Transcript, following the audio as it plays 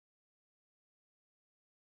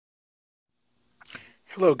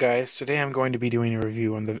Hello guys, today I'm going to be doing a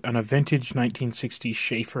review on a vintage 1960s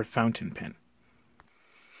Sheaffer fountain pen.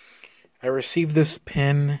 I received this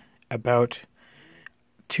pen about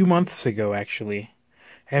 2 months ago actually.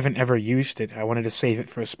 I haven't ever used it. I wanted to save it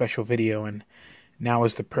for a special video and now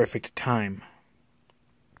is the perfect time.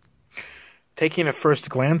 Taking a first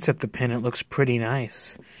glance at the pen, it looks pretty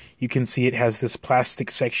nice. You can see it has this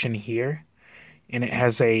plastic section here and it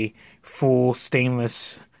has a full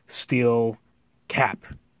stainless steel cap.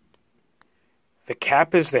 The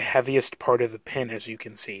cap is the heaviest part of the pen, as you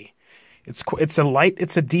can see. It's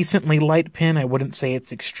a decently light pen. I wouldn't say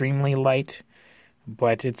it's extremely light,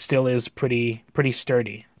 but it still is pretty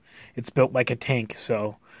sturdy. It's built like a tank,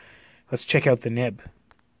 so let's check out the nib.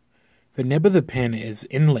 The nib of the pen is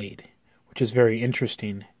inlaid, which is very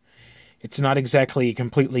interesting. It's not exactly a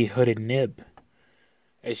completely hooded nib,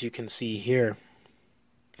 as you can see here.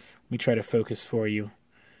 Let me try to focus for you.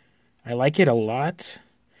 I like it a lot.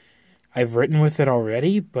 I've written with it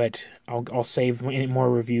already, but I'll save any more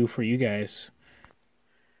review for you guys.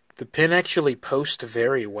 The pen actually posts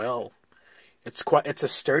very well. It's a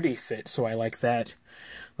sturdy fit, so I like that.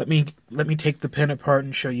 Let me take the pen apart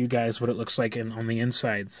and show you guys what it looks like on the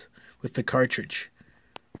insides with the cartridge.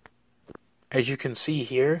 As you can see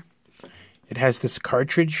here, it has this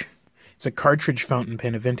cartridge. It's a cartridge fountain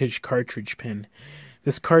pen, a vintage cartridge pen.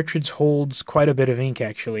 This cartridge holds quite a bit of ink,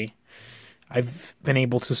 actually. I've been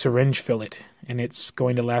able to syringe fill it, and it's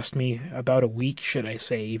going to last me about a week, should I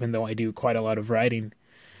say, even though I do quite a lot of writing.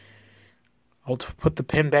 I'll put the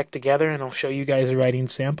pen back together, and I'll show you guys a writing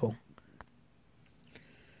sample.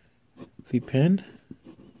 The pen.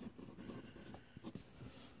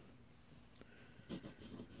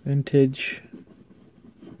 Vintage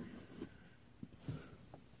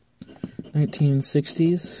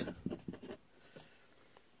 1960s.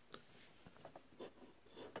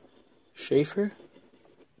 Sheaffer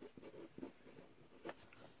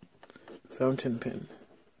fountain pen.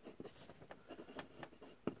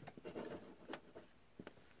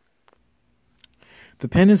 The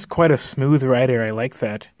pen is quite a smooth writer. I like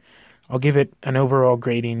that. I'll give it an overall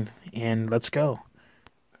grading, and let's go.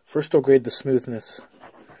 First, I'll grade the smoothness.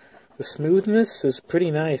 The smoothness is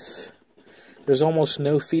pretty nice. There's almost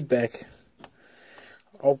no feedback.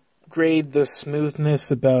 I'll grade the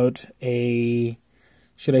smoothness about a,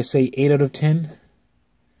 should I say 8 out of 10?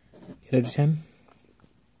 8 out of 10?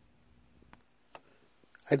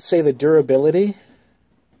 I'd say the durability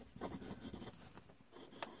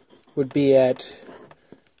would be at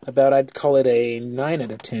about, I'd call it a 9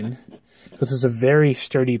 out of 10. This is a very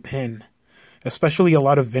sturdy pen. Especially a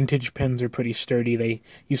lot of vintage pens are pretty sturdy. They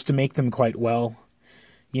used to make them quite well.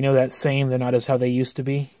 You know that saying, they're not as how they used to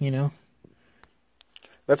be, you know?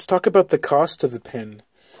 Let's talk about the cost of the pen.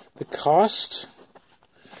 The cost,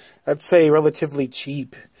 I'd say relatively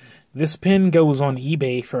cheap. This pen goes on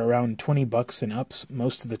eBay for around 20 bucks and up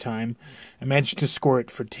most of the time. I managed to score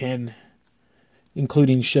it for 10,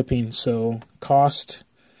 including shipping. So cost,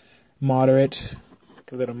 moderate.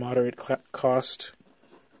 Give that a moderate cost.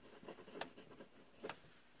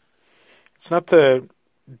 It's not the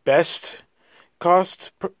best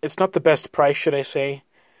cost. It's not the best price, should I say,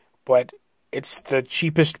 but it's the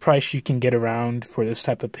cheapest price you can get around for this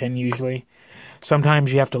type of pen usually.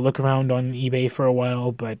 Sometimes you have to look around on eBay for a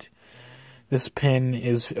while, but this pen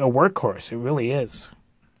is a workhorse. It really is.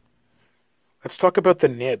 Let's talk about the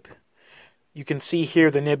nib. You can see here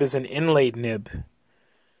the nib is an inlaid nib.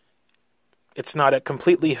 It's not a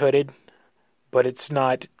completely hooded, but it's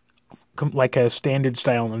not like a standard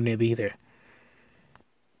style of nib either.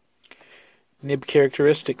 Nib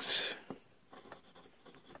characteristics.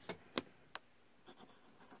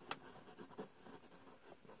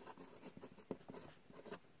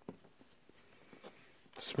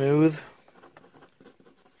 Smooth,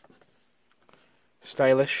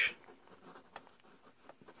 stylish,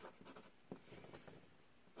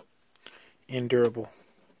 and durable.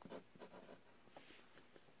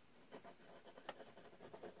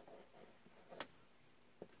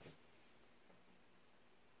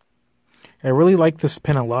 I really like this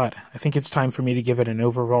pen a lot. I think it's time for me to give it an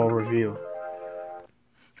overall review.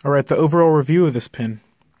 Alright, the overall review of this pen.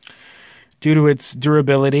 Due to its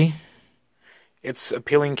durability, its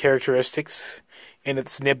appealing characteristics, and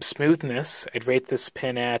its nib smoothness, I'd rate this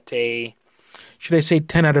pen at a, should I say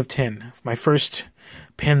 10 out of 10. My first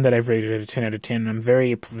pen that I've rated at a 10 out of 10. I'm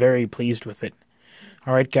very pleased with it.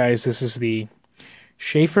 Alright guys, this is the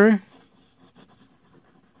Sheaffer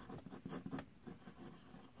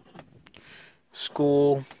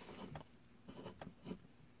School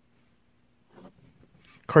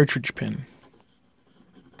cartridge pen.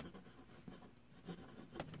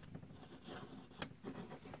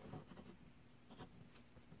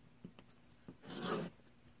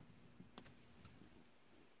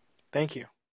 Thank you.